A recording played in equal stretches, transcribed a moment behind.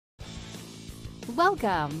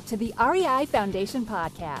Welcome to the REI Foundation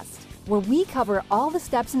Podcast, where we cover all the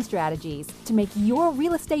steps and strategies to make your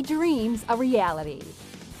real estate dreams a reality.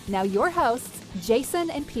 Now your hosts, Jason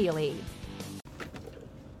and Peely.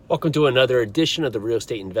 Welcome to another edition of the Real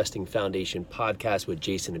Estate Investing Foundation podcast with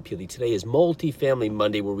Jason and Peely. Today is Multifamily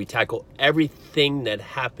Monday, where we tackle everything that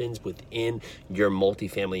happens within your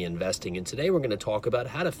multifamily investing. And today we're going to talk about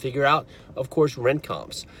how to figure out, of course, rent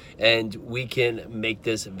comps. And we can make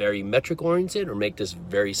this very metric oriented or make this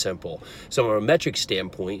very simple. So from a metric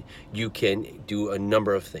standpoint, you can do a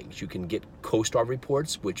number of things. You can get CoStar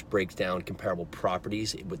reports, which breaks down comparable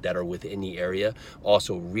properties that are within the area.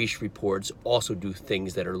 Also Reach reports, also do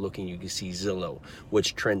things that are looking, you can see Zillow, what's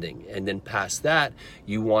trending. And then past that,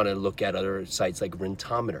 you want to look at other sites like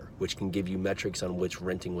Rentometer, which can give you metrics on what's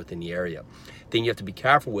renting within the area. Thing you have to be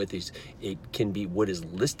careful with is it can be what is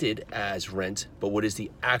listed as rent, but what is the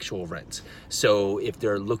actual rent. So if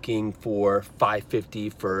they're looking for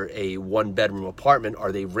 $550 for a one-bedroom apartment,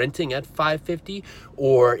 are they renting at $550,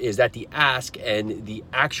 or is that the ask and the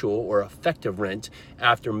actual or effective rent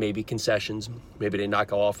after maybe concessions? Maybe they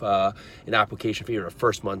knock off an application fee or a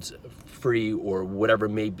first month's free or whatever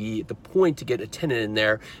may be. The point to get a tenant in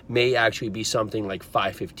there may actually be something like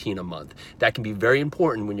 $515 a month. That can be very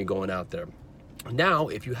important when you're going out there. Now,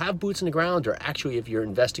 if you have boots on the ground, or actually if you're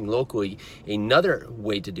investing locally, another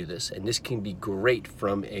way to do this, and this can be great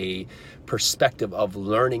from a perspective of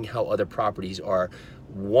learning how other properties are,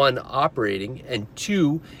 one, operating, and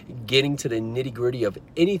two, getting to the nitty-gritty of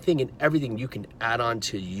anything and everything you can add on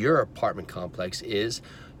to your apartment complex, is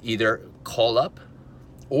either call up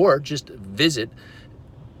or just visit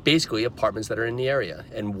basically apartments that are in the area.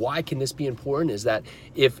 And why can this be important is that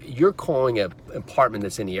if you're calling an apartment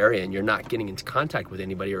that's in the area and you're not getting into contact with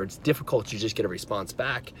anybody, or it's difficult to just get a response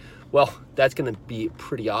back, well, that's going to be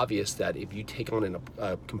pretty obvious that if you take on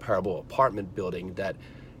a comparable apartment building, that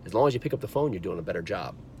as long as you pick up the phone, you're doing a better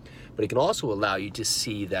job. But it can also allow you to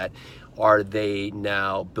see that, are they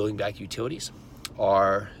now building back utilities?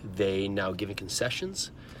 Are they now giving concessions?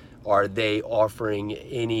 Are they offering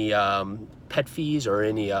any pet fees or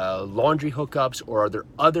any laundry hookups, or are there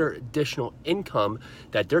other additional income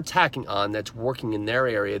that they're tacking on that's working in their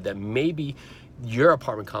area that maybe your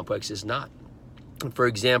apartment complex is not? For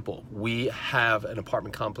example, we have an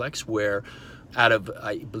apartment complex where out of,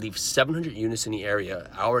 I believe, 700 units in the area,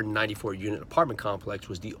 our 94-unit apartment complex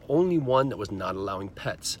was the only one that was not allowing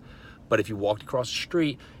pets. But if you walked across the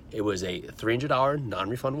street, it was a $300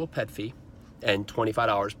 non-refundable pet fee and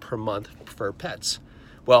 $25 per month for pets.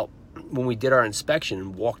 Well, when we did our inspection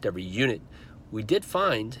and walked every unit, we did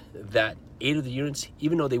find that 8 of the units,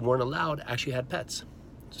 even though they weren't allowed, actually had pets.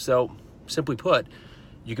 So simply put,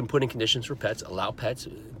 you can put in conditions for pets, allow pets,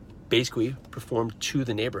 basically perform to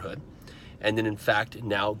the neighborhood, and then in fact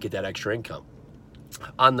now get that extra income.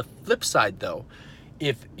 On the flip side though,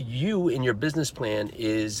 if you in your business plan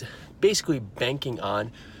is basically banking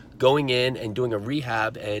on going in and doing a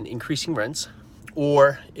rehab and increasing rents,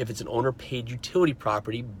 or if it's an owner paid utility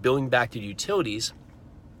property, billing back to utilities,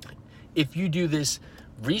 if you do this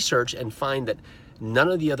research and find that none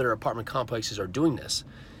of the other apartment complexes are doing this,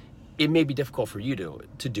 it may be difficult for you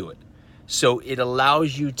to do it. So it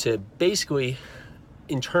allows you to basically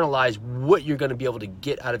internalize what you're going to be able to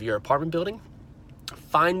get out of your apartment building,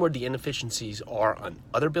 find where the inefficiencies are on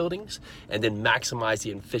other buildings, and then maximize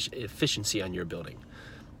the efficiency on your building.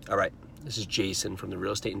 All right, this is Jason from the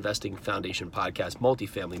Real Estate Investing Foundation podcast,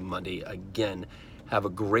 Multifamily Monday. Again, have a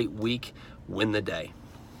great week. Win the day.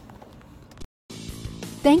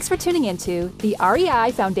 Thanks for tuning into the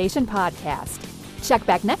REI Foundation Podcast. Check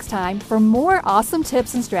back next time for more awesome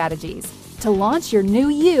tips and strategies to launch your new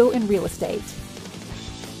you in real estate.